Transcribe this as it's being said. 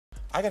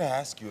I gotta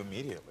ask you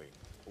immediately,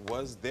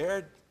 was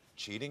there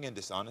cheating and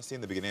dishonesty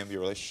in the beginning of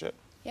your relationship?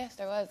 Yes,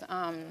 there was.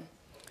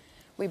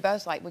 We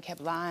both, like, we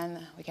kept lying.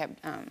 We kept,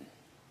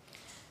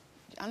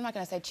 I'm not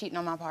gonna say cheating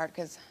on my part,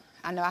 because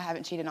I know I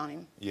haven't cheated on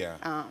him.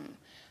 Yeah.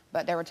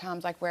 But there were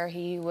times, like, where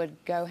he would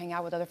go hang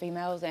out with other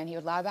females and he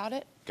would lie about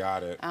it.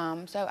 Got it.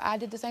 So I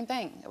did the same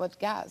thing with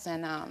guys,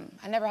 and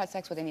I never had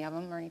sex with any of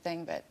them or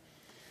anything, but.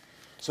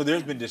 So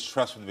there's been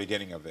distrust from the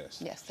beginning of this.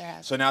 Yes, there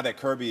has. So now that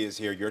Kirby is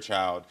here, your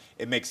child,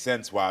 it makes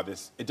sense why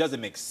this, it doesn't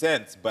make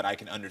sense, but I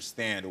can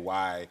understand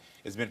why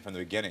it's been from the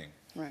beginning.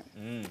 Right.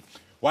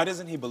 Why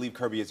doesn't he believe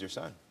Kirby is your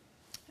son?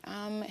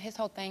 His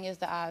whole thing is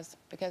the eyes,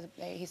 because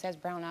he says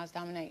brown eyes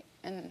dominate,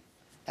 and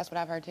that's what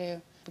I've heard too.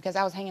 Because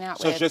I was hanging out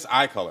with. So it's just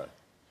eye color?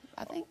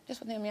 I think just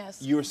with him,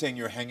 yes. You were saying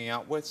you were hanging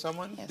out with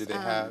someone? Yes. Did they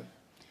have?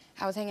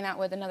 I was hanging out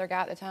with another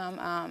guy at the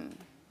time.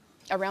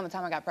 Around the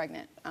time I got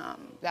pregnant.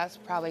 That's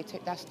probably too.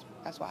 That's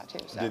why too.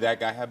 So. Did that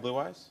guy have blue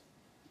eyes?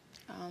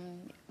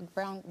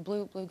 Brown,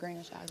 blue,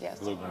 greenish eyes. Yes.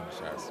 Blue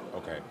greenish eyes.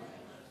 Okay.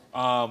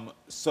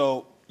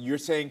 So you're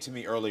saying to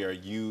me earlier,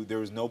 there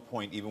was no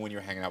point, even when you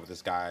were hanging out with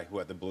this guy who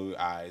had the blue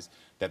eyes,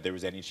 that there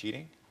was any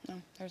cheating? No,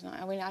 there's not.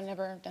 I mean, I've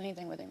never done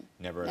anything with him.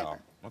 Never at all.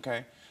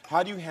 Okay.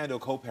 How do you handle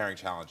co-parenting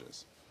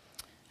challenges?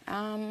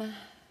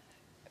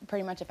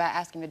 Pretty much, if I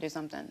ask him to do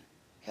something,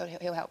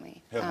 he'll help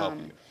me. He'll help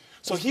you.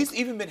 So he's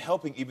even been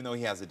helping, even though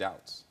he has the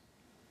doubts.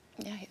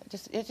 Yeah,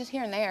 it's just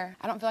here and there.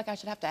 I don't feel like I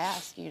should have to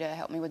ask you to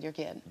help me with your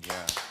kid.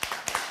 Yeah.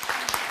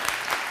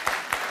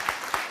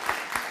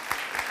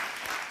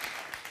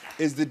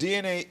 Is the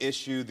DNA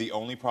issue the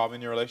only problem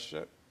in your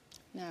relationship?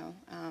 No.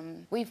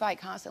 We fight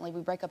constantly.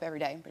 We break up every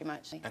day, pretty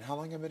much. And how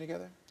long have you been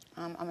together?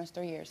 Almost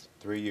 3 years.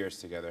 3 years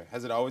together.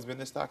 Has it always been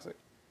this toxic?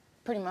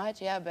 Pretty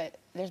much, yeah, but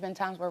there's been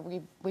times where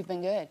we've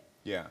been good.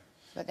 Yeah.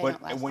 But they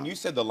don't last when long. you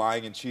said the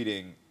lying and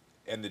cheating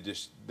and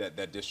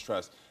that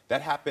distrust,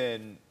 that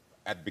happened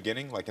at the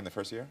beginning, like in the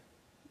first year?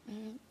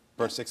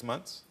 First 6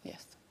 months?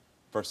 Yes.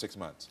 First 6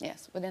 months?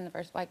 Yes, within the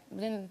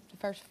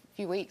first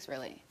few weeks,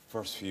 really.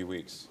 First few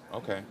weeks,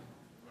 okay.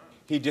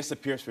 He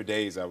disappears for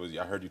days, I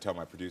heard you tell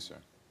my producer.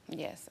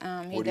 Yes.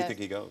 Where do you think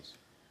he goes?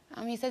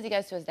 He says he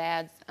goes to his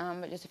dad's,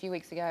 but just a few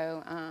weeks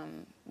ago,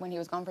 when he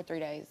was gone for 3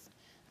 days,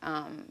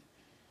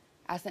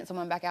 I sent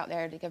someone back out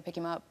there to go pick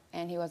him up,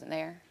 and he wasn't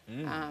there.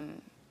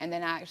 And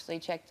then I actually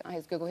checked on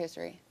his Google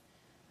history,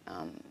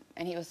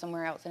 and he was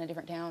somewhere else in a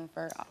different town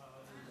for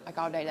like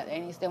all day that day,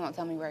 and he still won't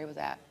tell me where he was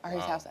at, or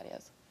whose house that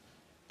is.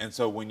 And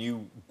so when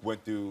you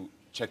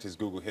checked his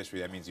Google history,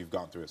 that means you've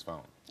gone through his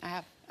phone? I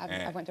have.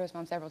 I went through his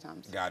phone several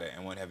times. Got it.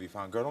 And what have you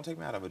found? Girl, don't take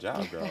me out of a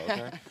job, girl,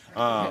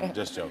 okay?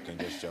 Just joking,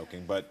 just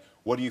joking. But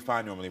what do you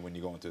find normally when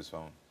you go into his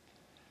phone?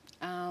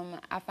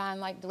 I find,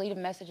 like, deleted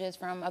messages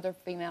from other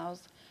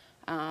females,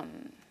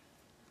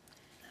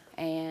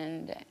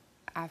 and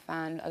I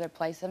find other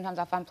places. Sometimes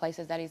I find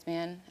places that he's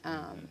been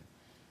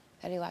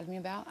that he lied to me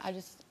about. I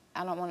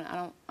don't want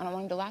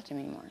him to lie to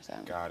me anymore. So.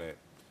 Got it.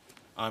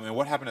 And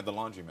what happened at the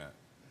laundromat?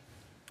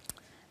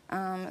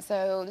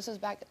 So this was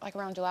back like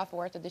around July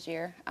 4th of this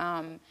year.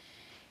 I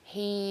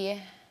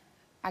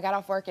got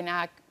off work and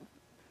I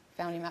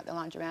found him at the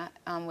laundromat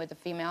with a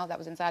female that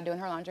was inside doing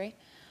her laundry.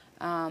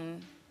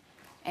 And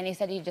he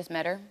said he just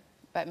met her,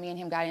 but me and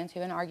him got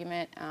into an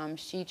argument.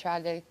 She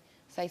tried to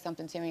say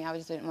something to me. I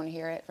just didn't want to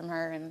hear it from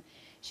her. And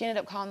she ended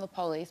up calling the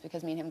police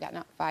because me and him got in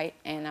a fight.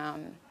 And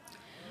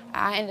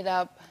I ended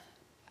up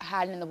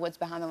hiding in the woods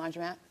behind the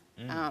laundromat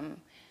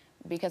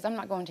because I'm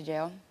not going to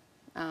jail.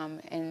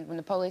 And when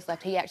the police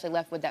left, he actually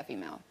left with that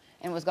female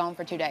and was gone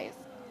for 2 days.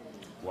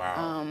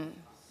 Wow.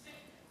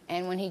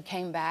 And when he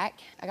came back,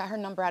 I got her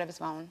number out of his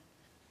phone.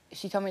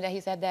 She told me that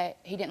he said that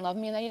he didn't love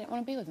me and that he didn't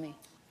want to be with me.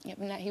 Yep,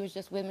 and that he was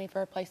just with me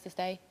for a place to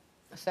stay.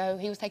 So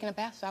he was taking a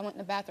bath, so I went in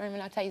the bathroom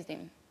and I tased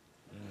him.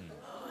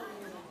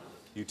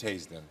 You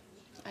tased him?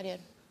 I did.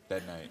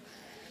 That night?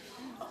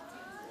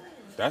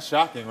 That's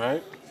shocking,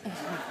 right?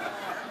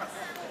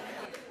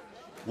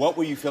 What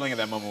were you feeling at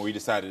that moment where you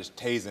decided to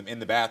tase him in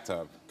the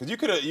bathtub?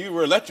 Because you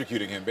were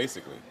electrocuting him,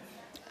 basically.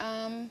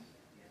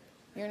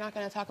 You're not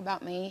going to talk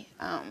about me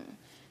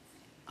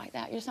like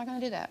that. You're just not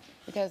going to do that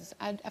because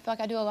I feel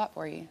like I do a lot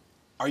for you.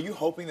 Are you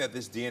hoping that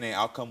this DNA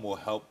outcome will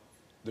help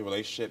the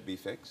relationship be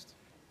fixed?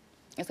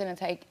 It's going to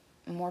take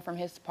more from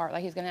his part.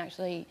 Like, he's going to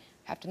actually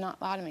have to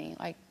not lie to me.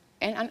 Like,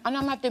 and I'm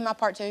going to have to do my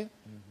part too,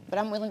 but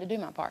I'm willing to do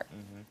my part.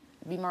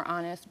 Be more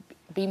honest,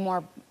 be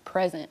more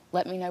present.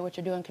 Let me know what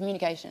you're doing.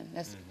 Communication,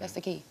 that's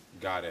the key.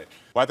 Got it.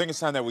 Well, I think it's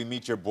time that we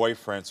meet your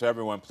boyfriend. So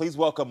everyone, please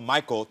welcome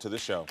Michael to the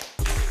show.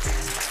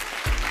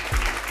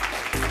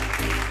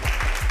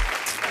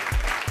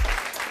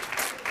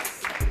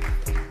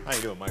 How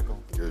you doing,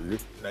 Michael? Good, you?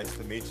 Nice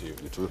to meet you.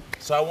 You too.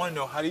 So I want to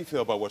know, how do you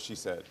feel about what she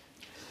said?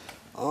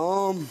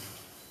 I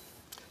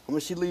mean,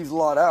 she leaves a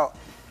lot out.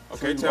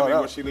 Okay, tell me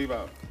what she leave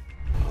out.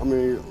 I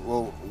mean,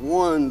 well,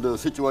 one, the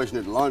situation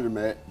at the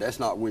laundromat, that's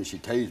not when she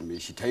tased me.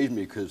 She tased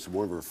me because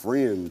one of her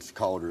friends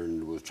called her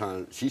and was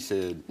trying, she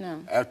said,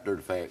 after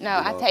the fact. No,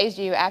 I tased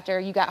you after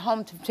you got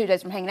home 2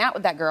 days from hanging out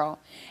with that girl,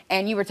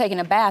 and you were taking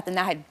a bath, and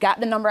I had got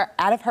the number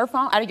out of her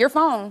phone, out of your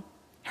phone,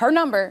 her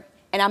number,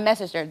 and I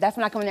messaged her. That's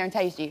when I come in there and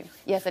tased you.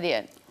 Yes, I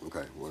did.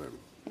 Okay, whatever.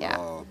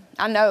 Yeah.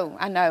 I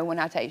know when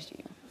I tased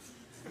you.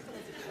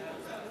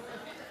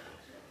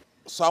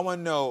 So I want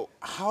to know,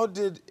 how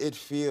did it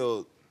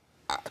feel,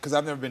 because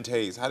I've never been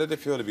tased, how did it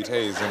feel to be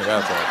tased in the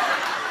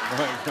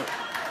bathtub?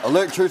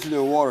 Electricity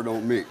and water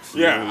don't mix.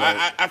 Yeah,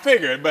 like, I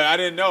figured, but I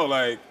didn't know,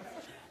 like,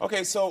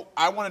 okay, so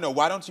I want to know,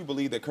 why don't you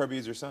believe that Kirby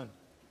is your son?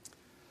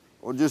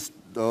 Well, just,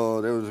 there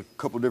was a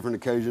couple different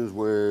occasions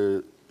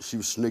where she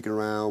was sneaking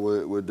around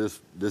with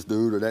this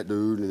dude or that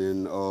dude, and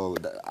then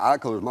the eye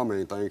color is my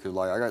main thing, because,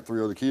 like, I got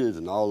 3 other kids,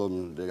 and all of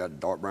them, they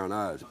got dark brown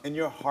eyes. In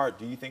your heart,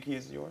 do you think he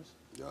is yours?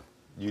 Yeah.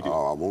 You do?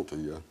 I want to,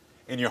 yeah.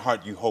 In your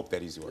heart, you hope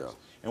that he's yours? Yeah.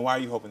 And why are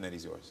you hoping that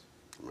he's yours?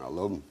 I mean, I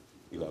love him.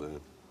 You love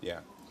him? Yeah,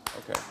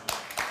 okay.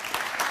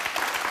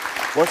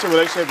 What's your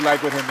relationship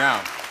like with him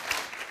now?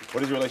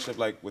 What is your relationship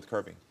like with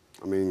Kirby?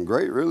 I mean,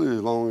 great, really,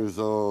 as long as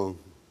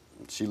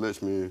she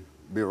lets me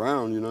be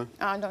around, you know.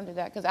 Don't do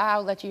that, because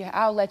I'll let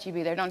you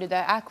be there. Don't do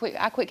that. I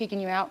quit kicking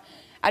you out.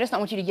 I just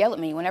don't want you to yell at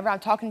me. Whenever I'm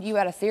talking to you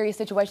about a serious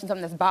situation,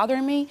 something that's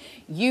bothering me,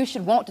 you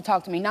should want to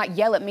talk to me, not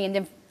yell at me and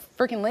then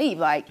freaking leave.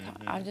 Like,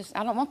 I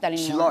don't want that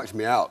anymore. She locks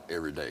me out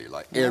every day,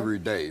 like every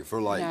day,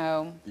 for like,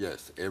 no.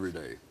 Yes, every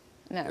day.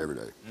 No. Every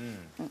day.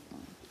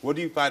 What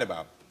do you fight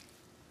about?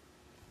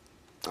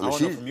 I want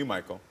to know from you,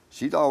 Michael.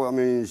 She's always, I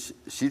mean,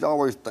 she's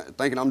always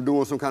thinking I'm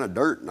doing some kind of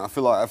dirt, and I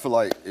feel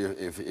like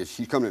if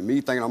she's coming at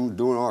me thinking I'm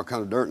doing all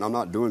kind of dirt and I'm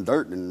not doing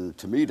dirt, then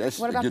to me that's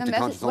what about get the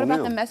conscience on them. What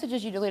about the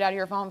messages you delete out of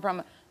your phone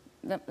from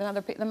the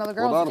other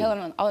girls telling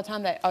them all the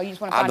time that, oh, you just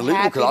want to find happiness?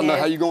 I delete them because I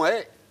know how you gonna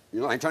act. You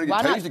know, I ain't trying to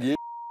get tased again.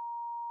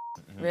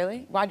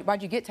 Really?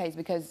 Why'd you get tased?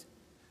 Because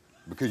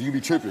you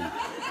be tripping.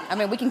 I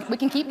mean, we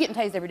can keep getting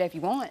tased every day if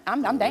you want.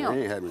 I'm down.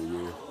 It ain't happening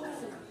again.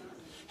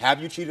 Have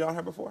you cheated on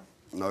her before?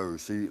 No.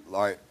 See,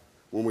 like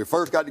when we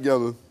first got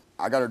together,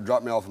 I got her to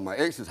drop me off at my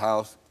ex's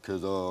house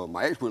because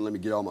my ex wouldn't let me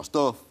get all my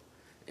stuff,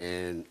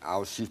 and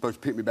she's supposed to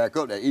pick me back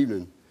up that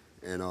evening,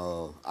 and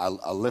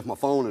I left my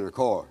phone in the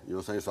car. You know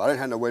what I'm saying? So I didn't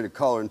have no way to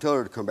call her and tell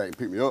her to come back and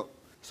pick me up.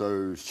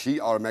 So she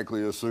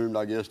automatically assumed,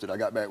 I guess, that I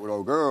got back with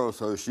old girl.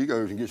 So she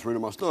goes and gets rid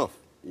of my stuff.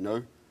 You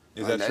know?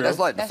 Is that true? That's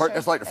like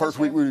the first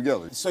week we were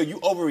together. So you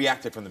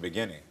overreacted from the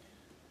beginning.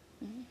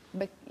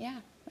 But yeah,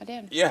 I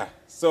did. Yeah.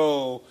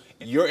 So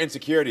your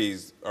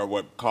insecurities are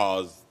what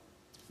caused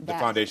the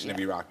foundation to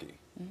be rocky.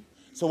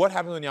 So what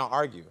happens when y'all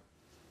argue?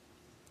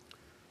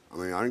 I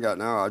mean, I ain't got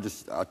now. I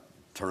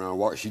turn around and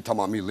walk. She talking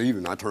about me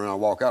leaving. I turn around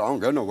and walk out. I don't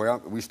go nowhere.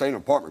 We stay in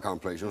an apartment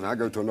complex. I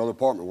go to another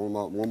apartment,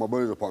 one of my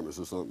buddy's apartments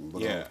or something.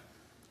 But, yeah.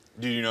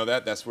 Do you know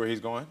that? That's where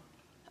he's going?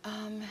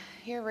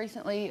 Here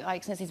recently,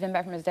 like since he's been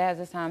back from his dad's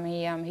this time,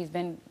 he's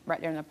been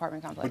right there in the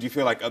apartment complex. But do you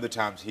feel like other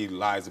times he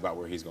lies about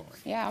where he's going?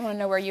 Yeah, I want to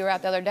know where you were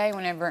at the other day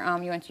whenever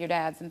you went to your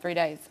dad's in 3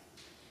 days.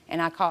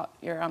 And I caught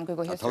your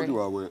Google history. I told you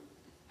where I went.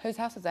 Whose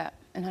house is that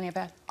in Honey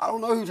Path? I don't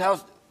know whose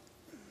house.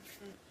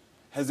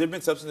 Has there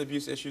been substance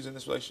abuse issues in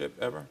this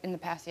relationship ever? In the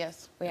past,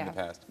 yes. We have. In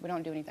the past? We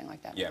don't do anything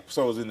like that. Yeah,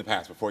 so it was in the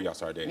past, before y'all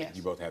started dating. Yes.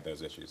 You both had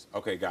those issues.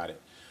 Okay, got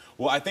it.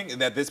 Well, I think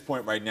that at this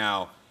point right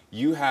now,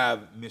 you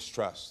have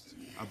mistrust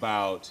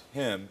about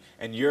him,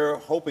 and you're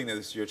hoping that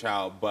this is your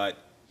child, but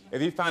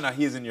if you find out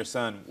he isn't your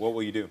son, what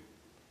will you do?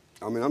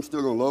 I mean, I'm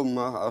still gonna love him.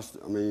 I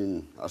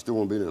mean, I still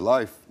want to be in his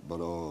life, but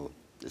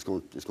it's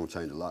gonna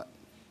change a lot.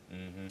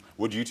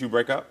 Would you two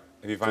break up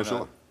if you find For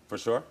sure. out? For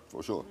sure?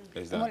 For sure.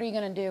 And what are you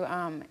going to do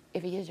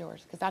if he is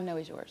yours? Because I know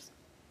he's yours.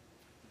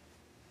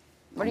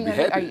 What are you I'm going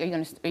to do? happy.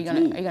 Are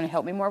you going to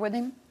help me more with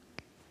him?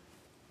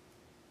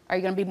 Are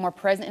you going to be more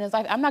present in his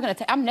life? I'm never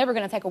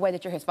going to take away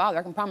that you're his father.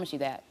 I can promise you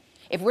that.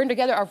 If we're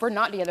together or if we're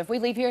not together, if we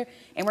leave here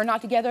and we're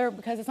not together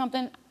because of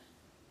something,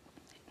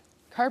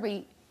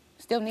 Kirby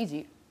still needs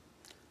you.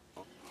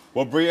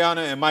 Well,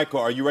 Breanna and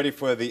Michael, are you ready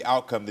for the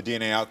outcome, the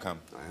DNA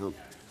outcome? I am.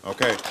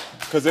 Okay,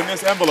 because in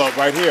this envelope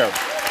right here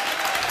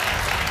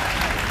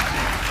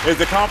is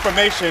the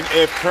confirmation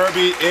if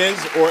Kirby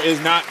is or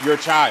is not your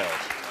child.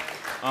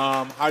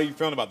 How are you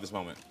feeling about this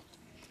moment?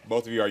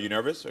 Both of you, are you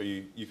nervous? Or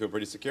you feel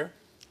pretty secure?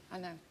 I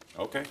know.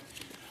 Okay.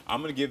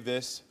 I'm going to give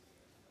this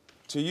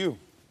to you,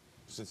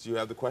 since you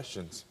have the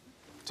questions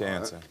to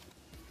answer.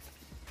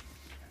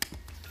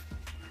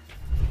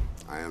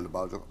 I am the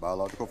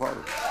biological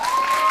father.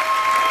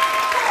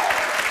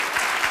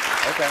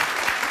 Okay.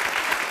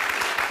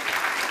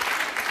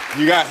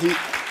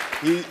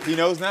 He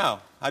knows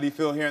now. How do you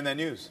feel hearing that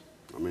news?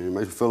 I mean, it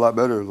makes me feel a lot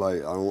better. Like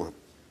I don't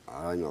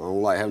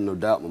like having no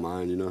doubt in my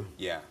mind, you know.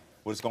 Yeah.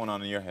 What's going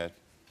on in your head?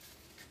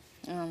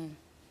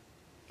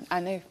 I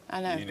knew.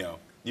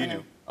 You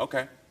knew.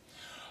 Okay.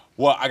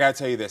 Well, I gotta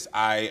tell you this.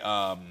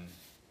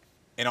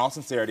 In all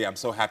sincerity, I'm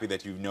so happy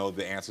that you know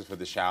the answers for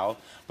the child,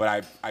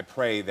 but I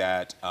pray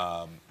that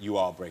you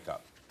all break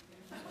up.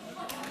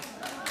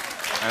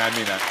 And I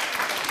mean that.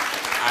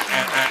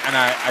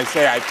 I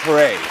say I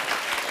pray.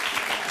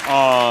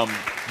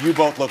 You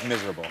both look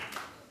miserable.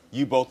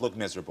 You both look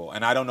miserable.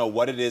 And I don't know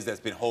what it is that's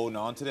been holding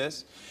on to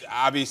this.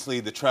 Obviously,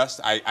 the trust,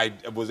 I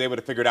was able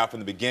to figure it out from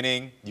the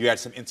beginning. You had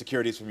some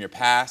insecurities from your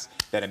past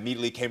that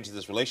immediately came to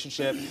this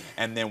relationship.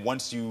 And then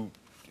once you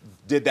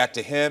did that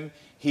to him,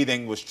 he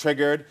then was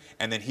triggered,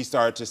 and then he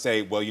started to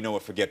say, well, you know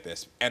what, forget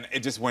this. And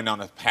it just went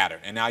on a pattern,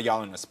 and now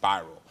y'all in a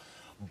spiral.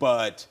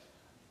 But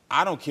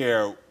I don't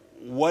care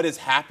what is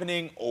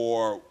happening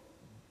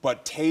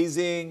but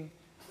tasing,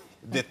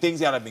 the things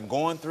that I've been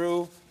going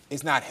through,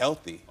 it's not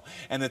healthy.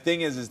 And the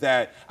thing is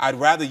that I'd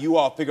rather you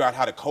all figure out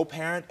how to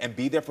co-parent and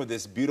be there for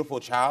this beautiful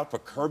child for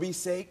Kirby's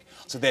sake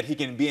so that he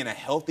can be in a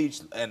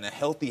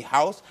healthy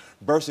house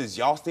versus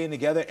y'all staying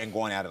together and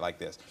going at it like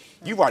this.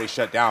 You've already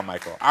shut down,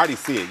 Michael. I already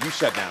see it. You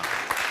shut down.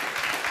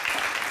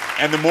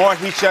 And the more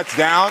he shuts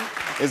down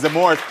is the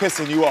more it's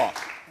pissing you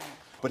off.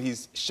 But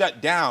he's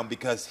shut down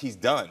because he's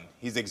done.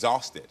 He's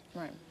exhausted.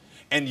 Right.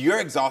 And you're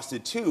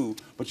exhausted too,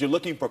 but you're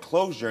looking for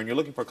closure, and you're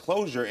looking for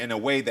closure in a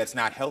way that's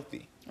not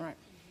healthy. Right.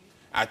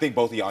 I think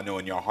both of y'all know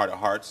in your heart of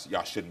hearts,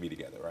 y'all shouldn't be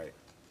together, right?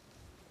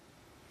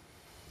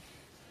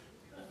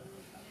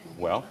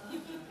 Well,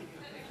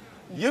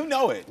 you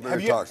know it.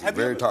 Very toxic,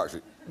 very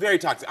toxic. Very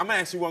toxic. I'm gonna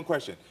ask you one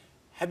question.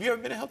 Have you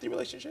ever been in a healthy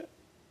relationship?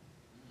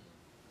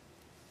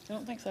 I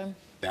don't think so.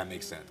 That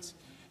makes sense.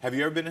 Have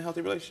you ever been in a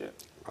healthy relationship?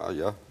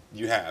 Yeah.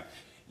 You have.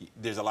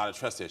 There's a lot of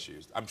trust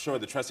issues. I'm sure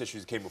the trust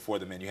issues came before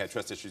the men. You had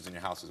trust issues in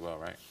your house as well,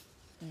 right?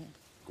 Mm-hmm.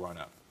 Growing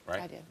up,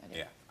 right? I did.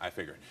 Yeah, I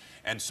figured.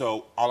 And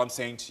so all I'm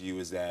saying to you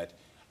is that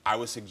I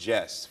would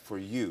suggest for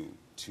you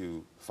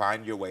to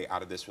find your way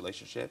out of this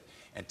relationship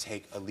and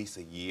take at least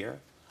a year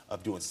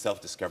of doing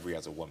self-discovery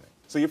as a woman.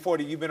 So you're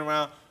 40, you've been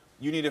around,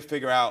 you need to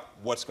figure out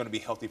what's going to be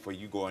healthy for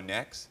you going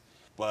next,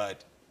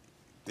 but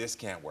this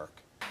can't work.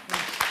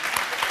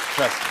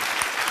 Trust me.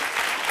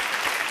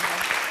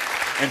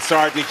 And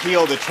start to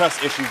heal the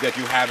trust issues that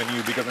you have in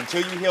you, because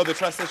until you heal the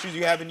trust issues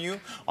you have in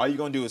you, all you're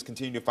going to do is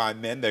continue to find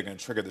men that are going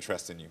to trigger the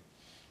trust in you.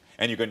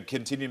 And you're going to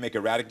continue to make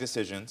erratic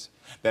decisions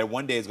that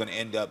one day is going to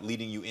end up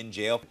leading you in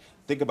jail.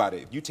 Think about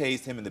it. If you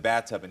tased him in the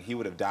bathtub and he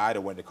would have died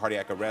or went into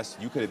cardiac arrest,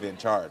 you could have been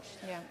charged.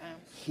 Yeah.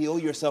 Heal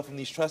yourself from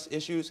these trust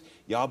issues.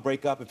 Y'all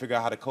break up and figure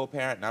out how to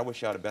co-parent, and I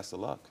wish y'all the best of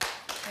luck.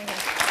 Thank you.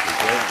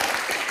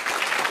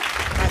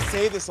 I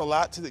say this a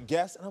lot to the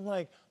guests, and I'm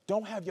like,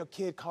 don't have your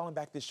kid calling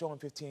back this show in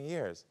 15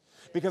 years.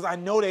 Because I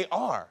know they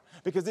are.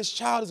 Because this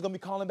child is going to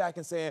be calling back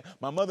and saying,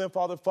 my mother and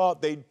father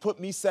fought, they put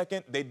me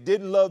second, they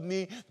didn't love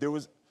me,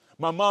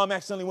 my mom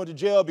accidentally went to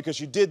jail because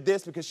she did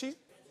this, because she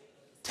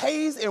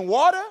tased in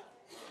water?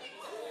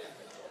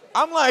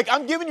 I'm like,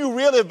 I'm giving you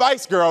real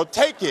advice, girl,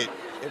 take it.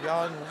 If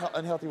y'all in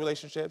unhealthy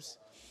relationships,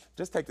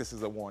 just take this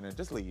as a warning,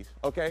 just leave,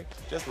 okay?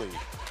 Just leave.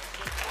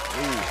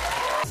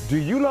 Do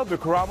you love the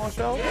Karamo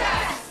Show?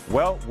 Yes!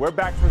 Well, we're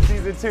back for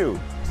season 2,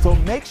 so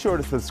make sure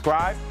to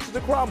subscribe to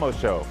the Karamo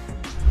Show.